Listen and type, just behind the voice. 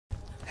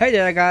Hey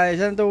there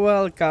guys and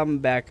welcome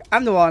back.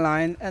 I'm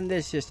TheWarLion and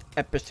this is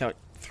episode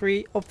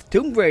 3 of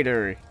Tomb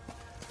Raider.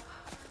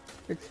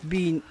 It's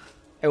been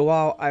a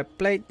while I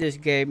played this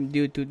game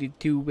due to the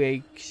 2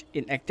 weeks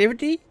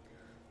inactivity,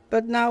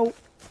 but now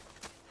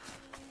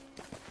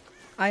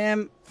I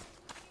am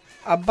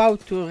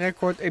about to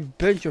record a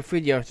bunch of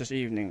videos this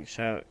evening,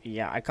 so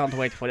yeah, I can't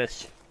wait for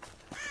this.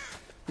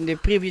 In the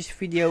previous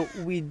video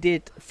we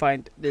did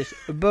find this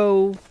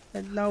bow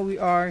and now we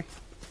are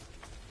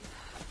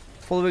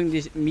following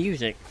this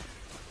music.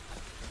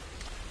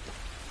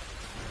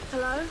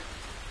 Hello?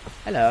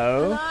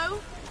 Hello? Hello?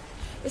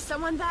 Is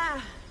someone there?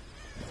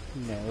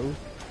 No.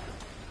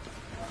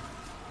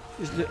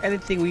 Is there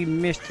anything we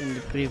missed in the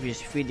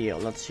previous video?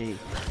 Let's see.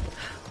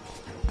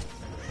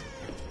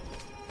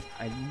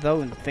 I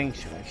don't think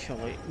so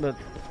actually, but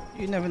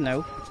you never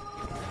know.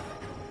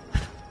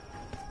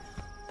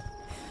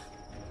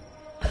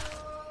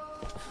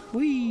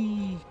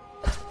 Whee!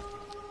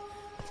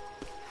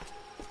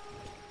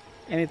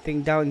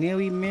 Anything down here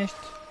we missed?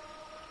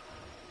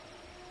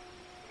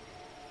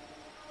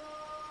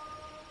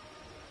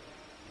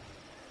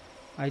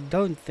 I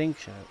don't think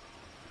so.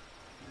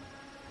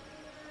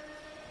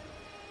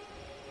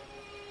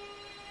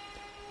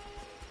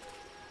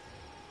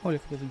 Holy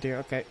fuck, dear.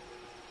 Okay.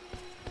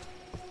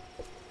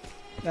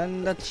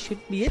 Then that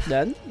should be it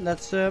then.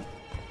 Let's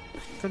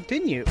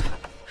continue.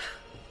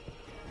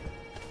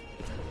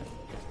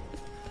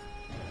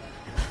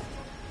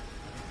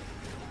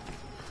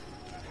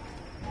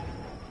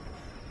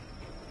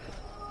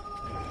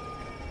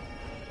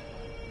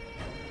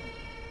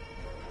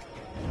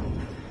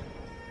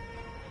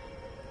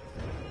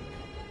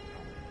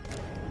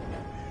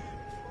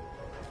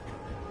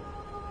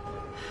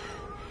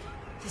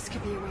 This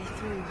could be a way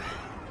through.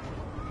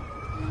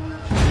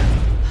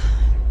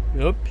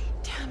 Oops.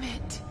 Damn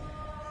it.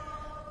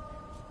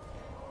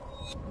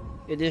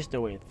 It is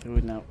the way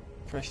through now.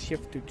 Press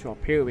shift to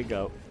drop. Here we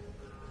go.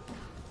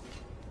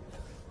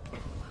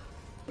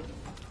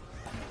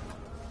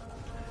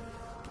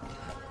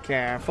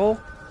 Careful.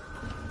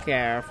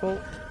 Careful.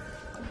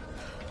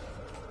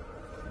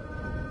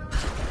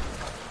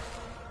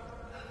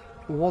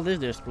 What is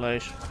this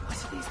place?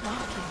 What are these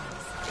markings?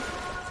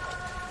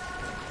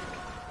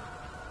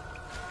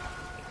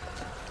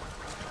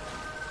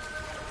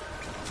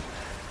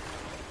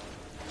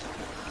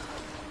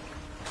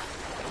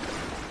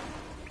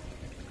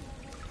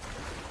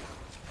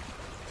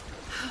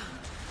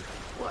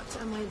 What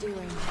am I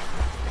doing?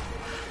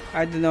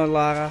 I don't know,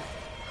 Lara.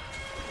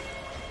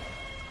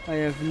 I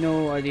have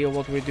no idea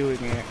what we're doing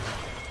here.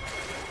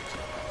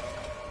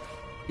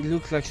 It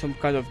looks like some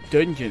kind of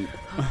dungeon.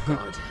 Oh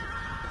god.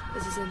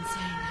 This is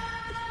insane.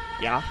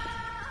 Yeah.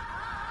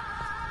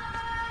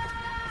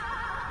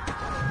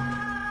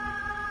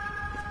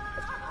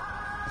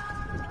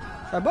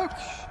 A box!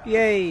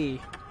 Yay!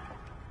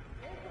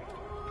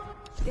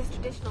 This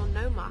traditional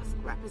no mask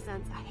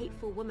represents a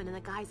hateful woman in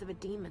the guise of a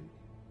demon.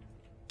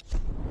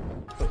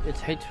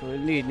 It's hateful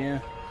indeed, yeah.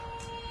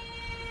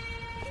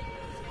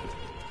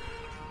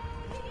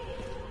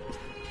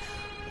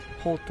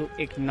 Hold to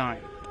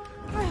ignite.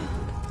 Oh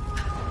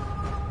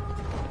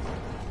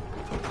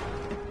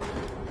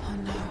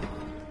no.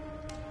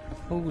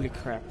 Holy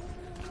crap.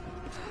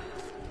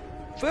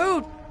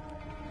 Food!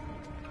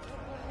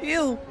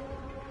 Ew!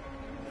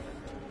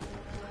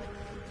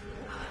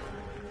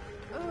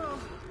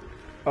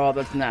 Oh,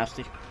 that's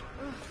nasty.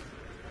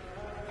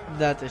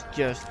 That is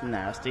just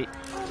nasty.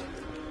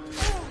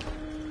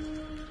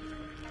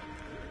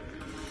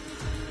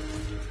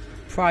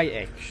 Fry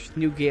eggs.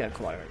 New gear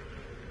acquired.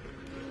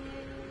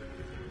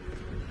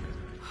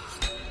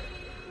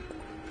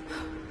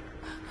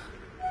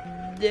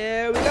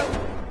 There we go.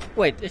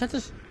 Wait, is that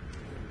this?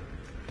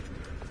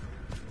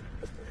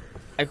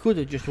 I could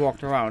have just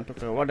walked around.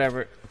 Okay,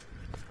 whatever.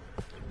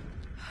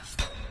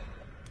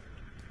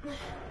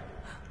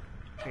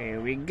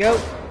 Here we go.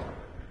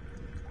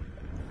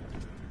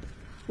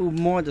 Ooh,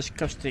 more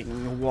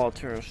disgusting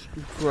waters.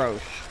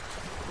 Gross.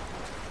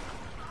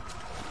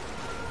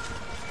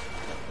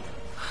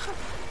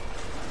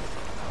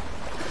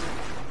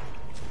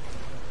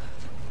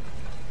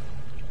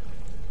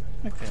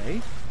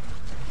 Okay.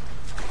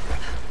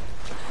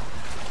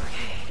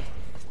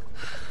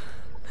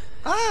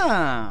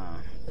 Ah!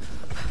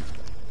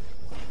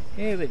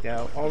 Here we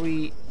go. Are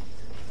we...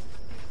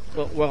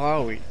 Well, where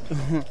are we?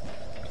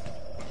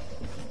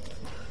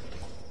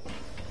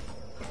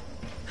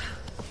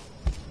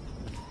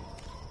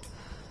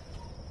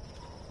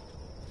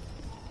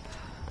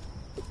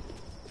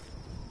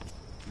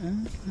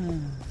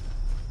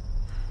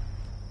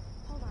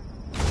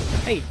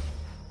 Hey!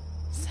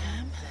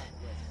 Sam?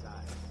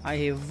 I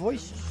hear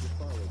voices.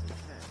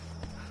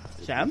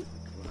 Sam?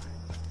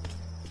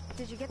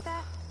 Did you get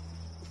that?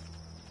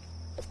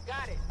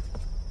 Got it.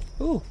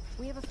 Ooh.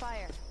 We have a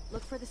fire.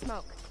 Look for the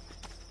smoke.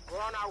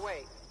 We're on our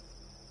way.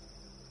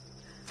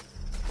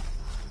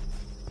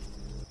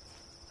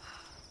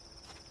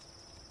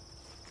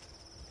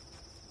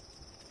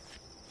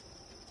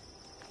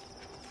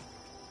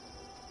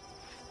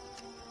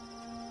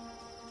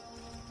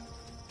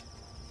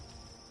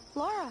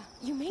 Laura,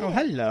 you made Oh, it.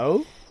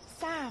 hello.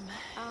 Sam.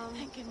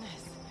 Thank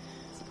goodness.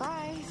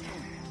 Surprise.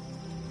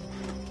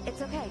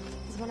 It's okay.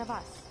 He's one of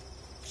us.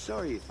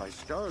 Sorry if I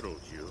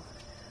startled you.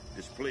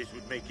 This place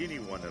would make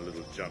anyone a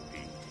little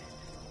jumpy.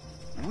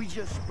 We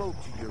just spoke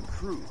to your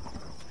crew.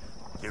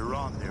 They're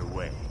on their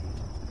way.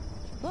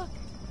 Look,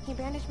 he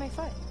bandaged my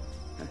foot.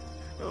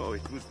 Oh,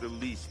 it was the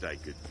least I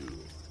could do.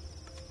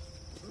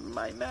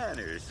 My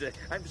manners.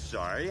 I'm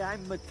sorry,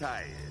 I'm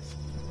Matthias.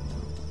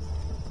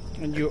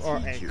 And you are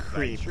a teacher by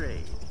creep.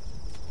 trade.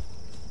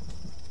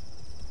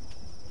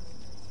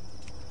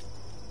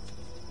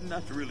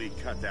 Not really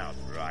cut out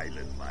for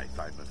island life,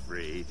 I'm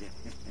afraid.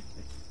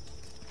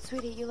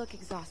 Sweetie, you look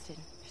exhausted.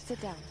 Sit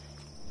down.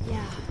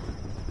 Yeah.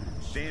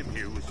 Sam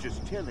here was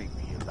just telling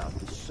me about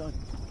the sun.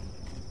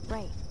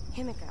 Right.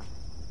 Himiko.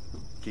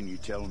 Can you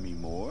tell me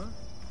more?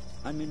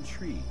 I'm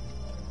intrigued.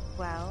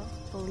 Well,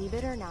 believe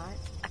it or not,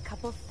 a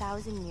couple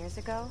thousand years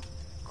ago,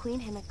 Queen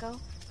Himiko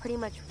pretty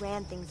much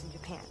ran things in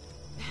Japan.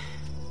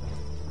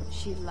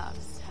 She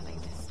loves telling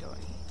this story.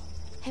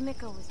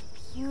 Himiko was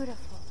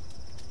beautiful,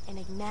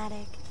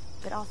 enigmatic,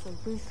 but also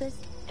ruthless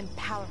and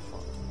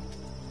powerful.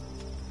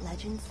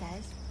 Legend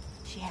says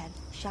she had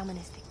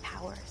shamanistic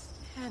powers.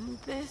 And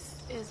this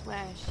is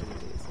where she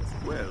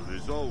loses. Well,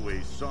 there's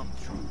always some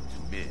truth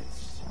to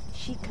myths.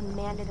 She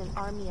commanded an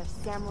army of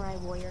samurai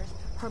warriors,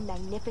 her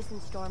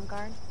magnificent storm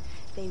guard.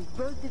 They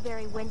rode the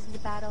very winds into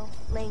battle,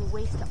 laying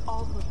waste to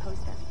all who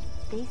opposed them.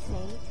 They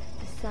say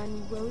the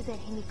sun rose at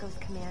Himiko's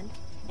command,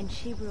 and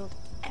she ruled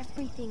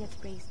everything its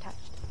rays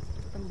touched,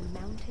 from the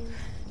mountains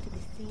to the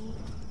sea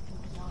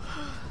and beyond.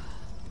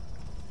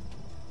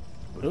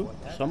 Oh,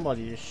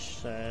 somebody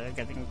is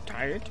getting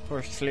tired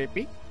or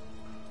sleepy.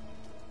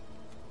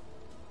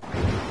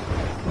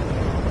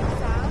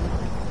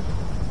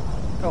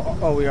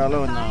 Oh, we are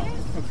alone now.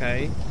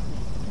 Okay.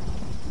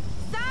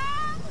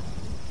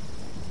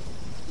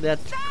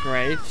 That's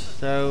great.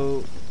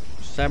 So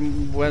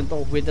Sam went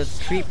off with the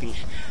creepy,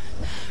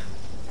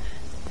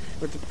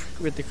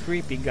 with the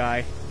creepy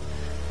guy.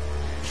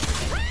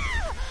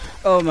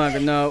 Oh my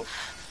god, no!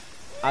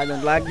 I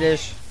don't like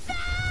this.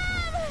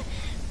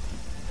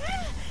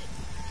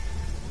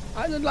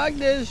 I don't like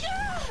this.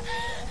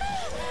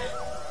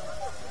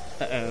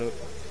 Uh-oh.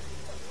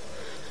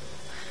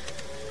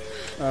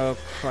 Oh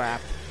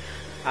crap.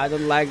 I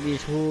don't like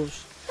these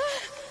hooves.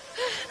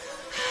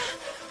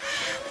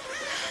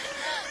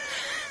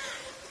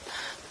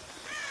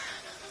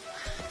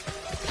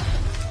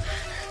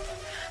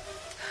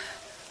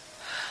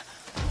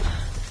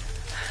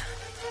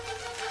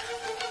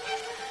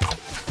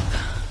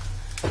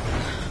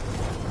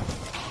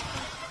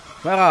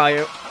 Where are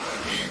you?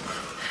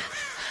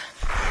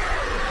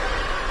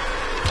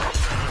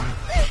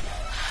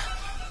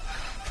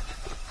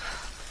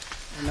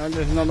 I know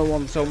there's another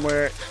one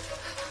somewhere.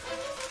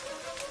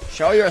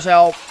 Show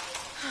yourself.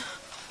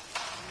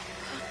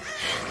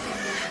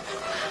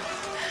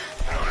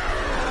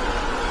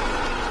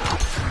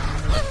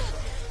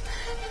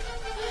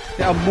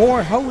 There are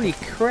more, holy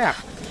crap.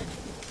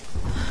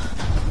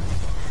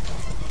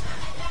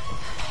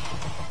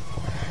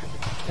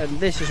 And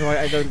this is why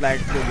I don't like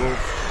the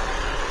wolf.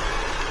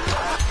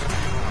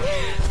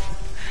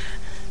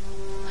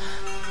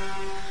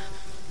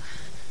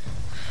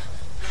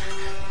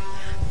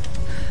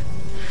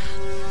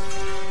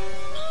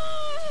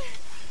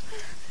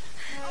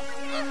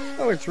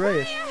 Oh, it's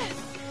Reyes.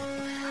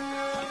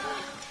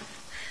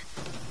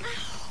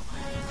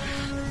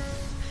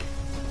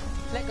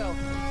 Let go.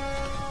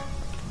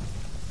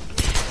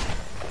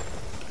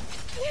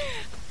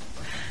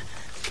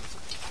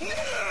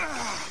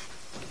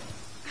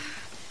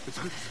 It's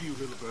good to see you,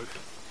 little bird.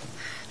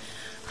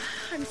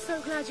 I'm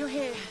so glad you're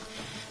here.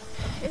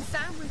 Is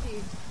Sam with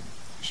you?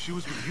 She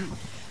was with you.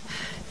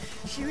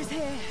 She was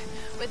here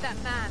with that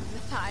man,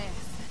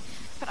 Matthias.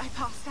 But I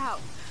passed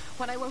out.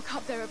 When I woke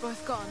up, they were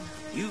both gone.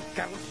 You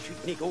can't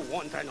shoot Nico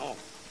once and all.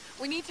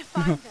 We need to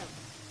find them.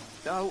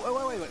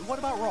 Oh, wait. What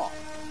about Raw?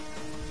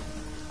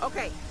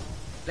 Okay,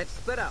 let's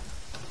split up.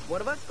 One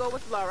of us go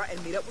with Laura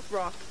and meet up with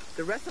Ross.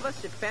 The rest of us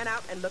should fan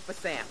out and look for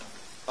Sam.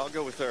 I'll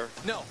go with her.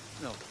 No.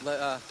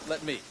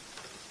 Let me.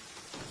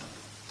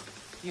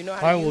 You know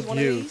how to use one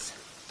you? of these?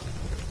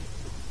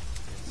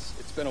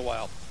 It's been a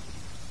while.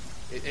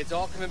 It's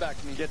all coming back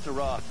to me. Get to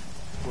Roth.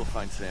 We'll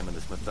find Sam and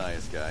this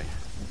Matthias guy.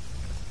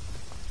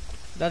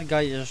 That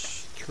guy is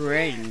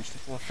strange, the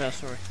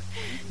professor.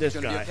 This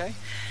Gonna guy. be okay?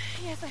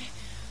 Yes,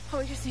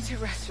 we just need to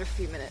rest for a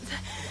few minutes.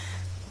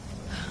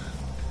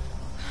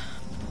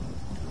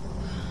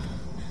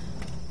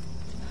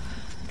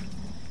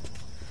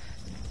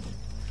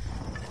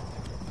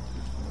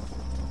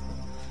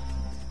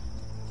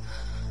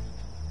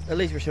 At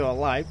least we're still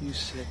alive. You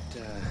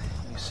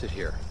sit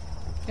here.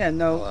 Yeah,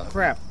 no I'll,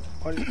 crap.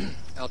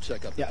 I'll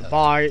check up. Yeah,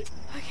 bye.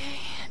 Okay.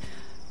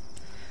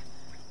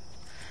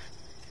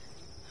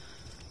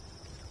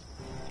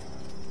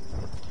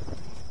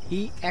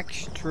 He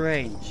acts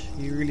strange.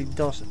 He really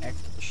does act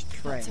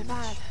strange. Not too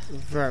bad.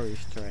 Very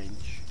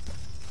strange.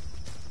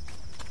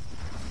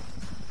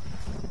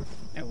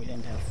 And we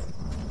didn't have.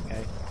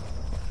 Okay.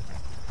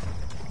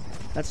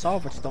 Let's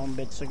solve it, stone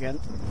bits again.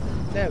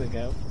 There we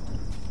go.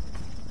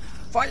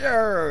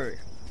 Fire!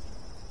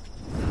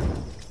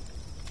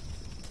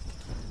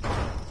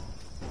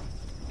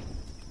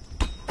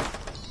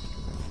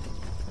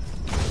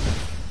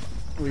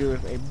 We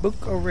have a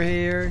book over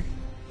here.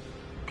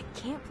 I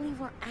can't believe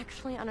we're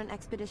actually on an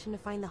expedition to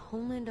find the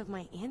homeland of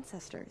my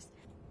ancestors.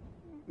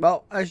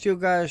 Well, as you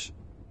guys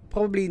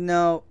probably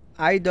know,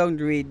 I don't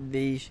read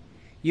these.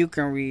 You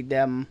can read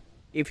them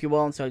if you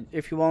want. So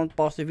if you want,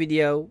 pause the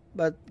video.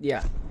 But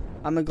yeah,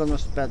 I'm not gonna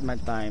spend my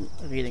time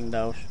reading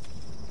those.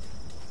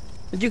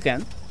 But you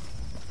can.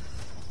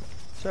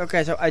 So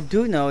okay, so I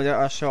do know there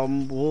are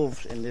some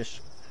wolves in this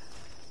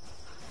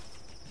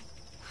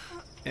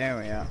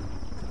area.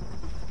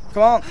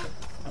 Come on!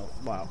 Oh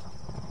wow.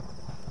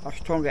 A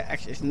stronger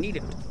axe is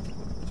needed.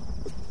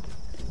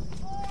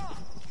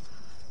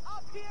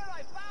 Up here,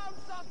 I found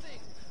something.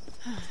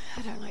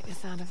 I don't like the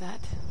sound of that.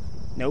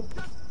 Nope.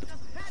 Just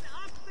head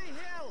up the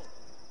hill.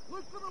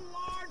 Look for the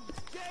large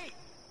gate.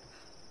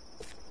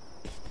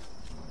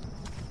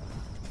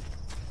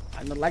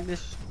 I don't like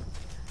this.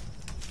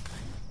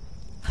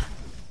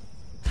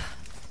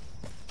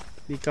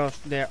 Because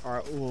there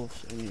are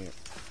wolves in here.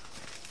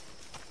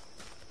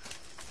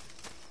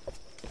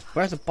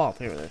 Where's the path?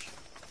 Here it is.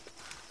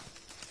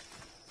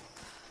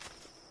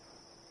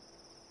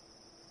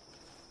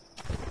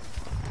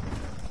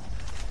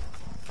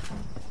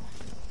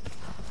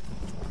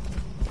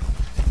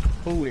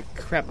 Holy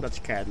crap, that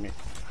scared me.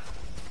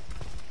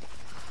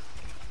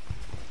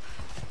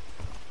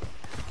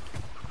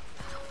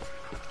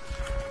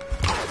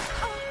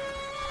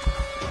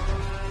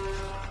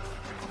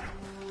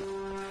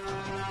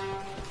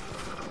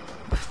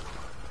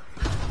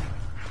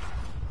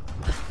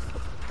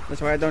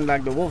 That's why I don't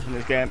like the wolves in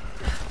this game.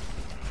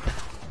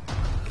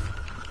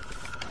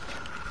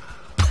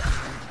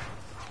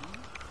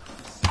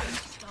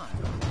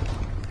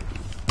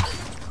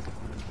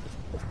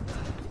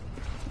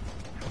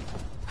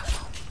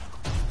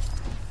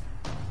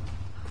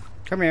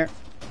 Come here.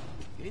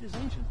 Gate is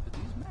ancient, but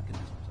these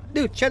mechanisms.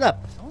 Dude, shut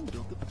up. Someone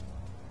built the...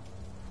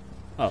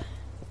 Oh.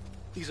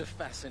 These are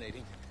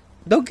fascinating.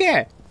 Don't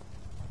care.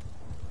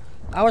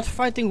 I was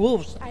fighting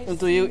wolves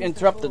until you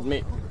interrupted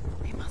me.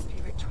 They must be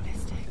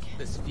ritualistic.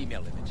 This female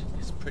image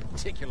is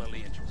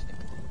particularly interesting.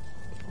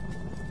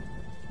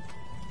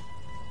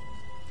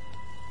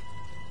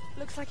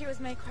 Looks like it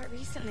was made quite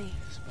recently.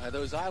 It's by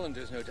those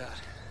islanders, no doubt.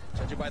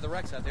 Judging by the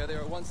wrecks out there, they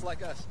were once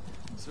like us.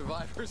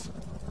 Survivors.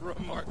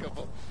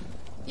 Remarkable.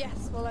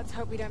 Yes, well, let's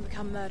hope we don't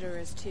become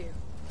murderers too.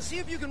 See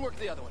if you can work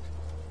the other one.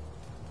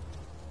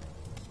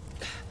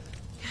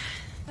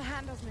 The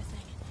handle's missing.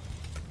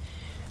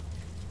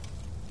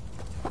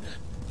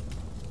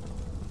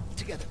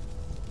 Together.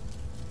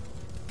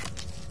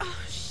 Oh,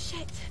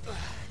 shit.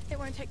 It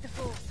won't take the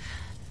force.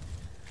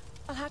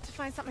 I'll have to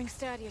find something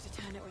sturdier to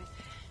turn it with.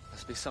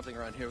 Must be something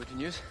around here we can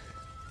use.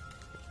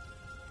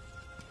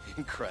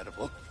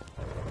 Incredible.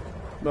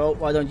 Well,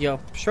 why don't you go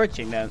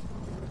searching then?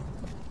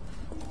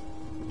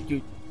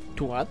 You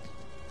twat.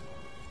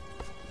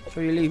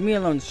 So you leave me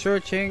alone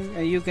searching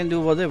and you can do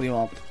whatever you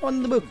want.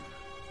 On the book.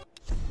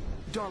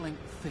 Darling,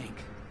 think.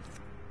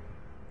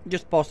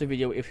 Just pause the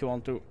video if you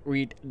want to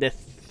read this.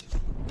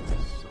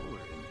 Solar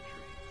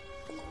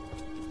imagery.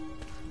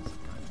 Some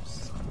kind of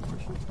sun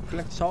worship.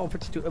 Collect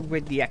salvage to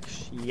upgrade the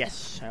axe.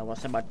 Yes, I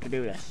was about to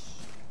do this.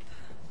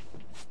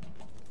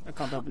 I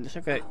can't open this,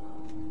 okay.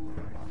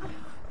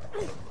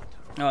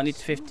 Oh, I need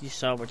 50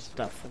 salvage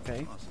stuff,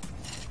 okay.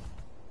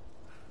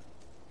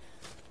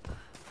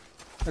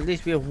 At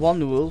least we have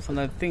one wolf, and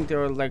I think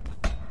there are like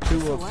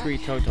 2 or 3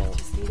 total.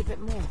 Just need a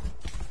bit more.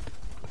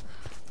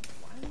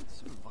 Why would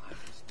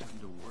survivors turn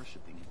to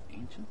worshipping an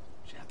ancient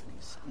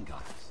Japanese sun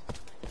goddess?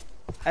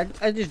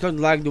 I just don't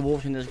like the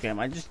wolves in this game.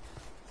 I just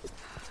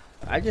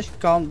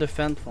can't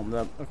defend from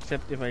them,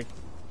 except if I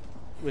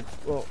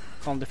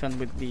can't defend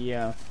with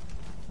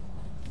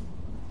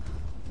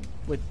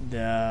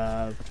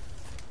the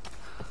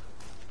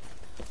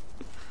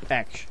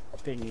axe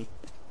thingy.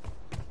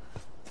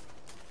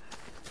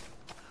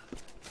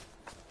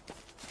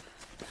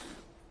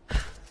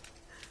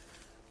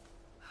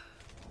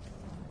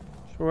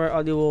 So where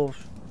are the wolves?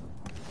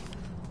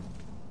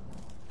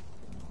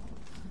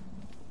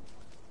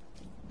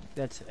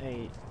 That's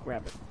a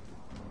rabbit.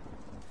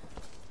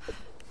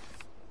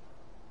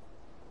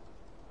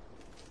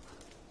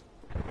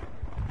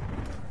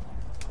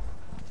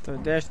 So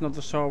there's not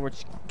a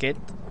salvage kit.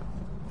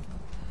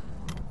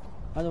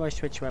 How do I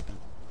switch weapon?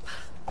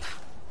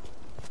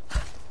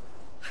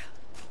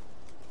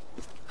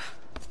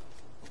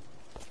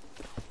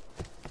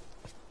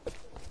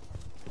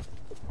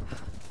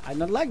 I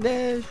don't like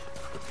this.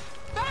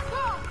 Back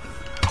off!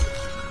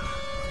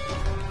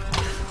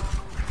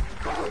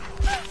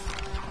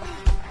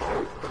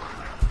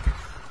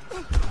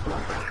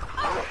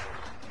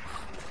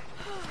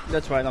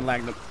 That's why I don't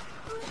like them.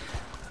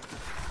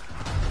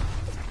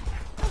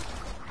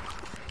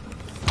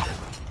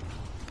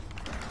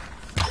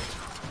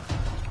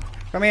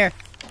 Come here.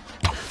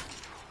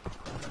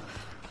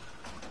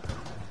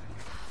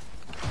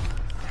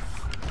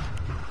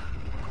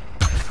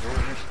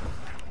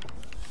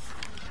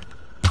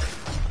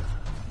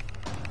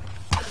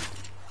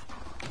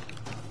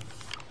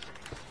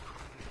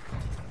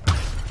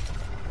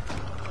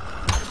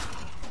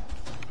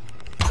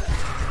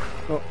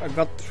 Well, I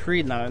got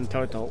 3 now in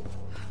total.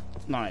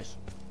 Nice.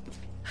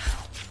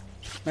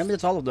 Maybe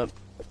that's all of them.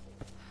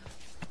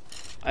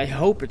 I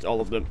hope it's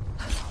all of them.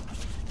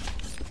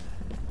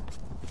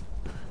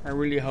 I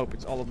really hope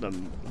it's all of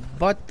them.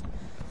 But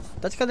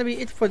that's gonna be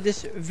it for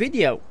this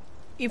video.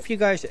 If you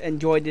guys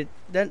enjoyed it,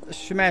 then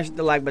smash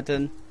the like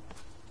button.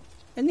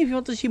 And if you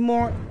want to see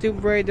more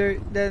Tomb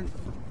Raider, then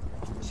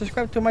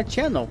subscribe to my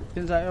channel,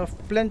 since I have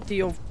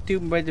plenty of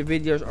Tomb Raider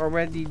videos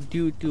already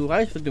due to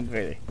Rise of Tomb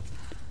Raider.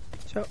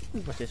 So,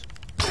 what's this?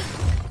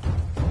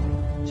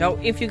 So,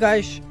 if you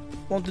guys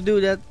want to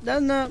do that,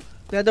 then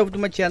head over to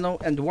my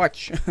channel and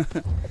watch.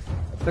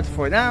 But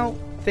for now,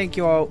 thank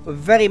you all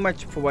very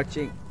much for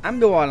watching. I'm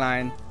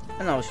TheWarLion,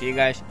 and I'll see you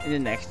guys in the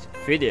next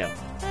video.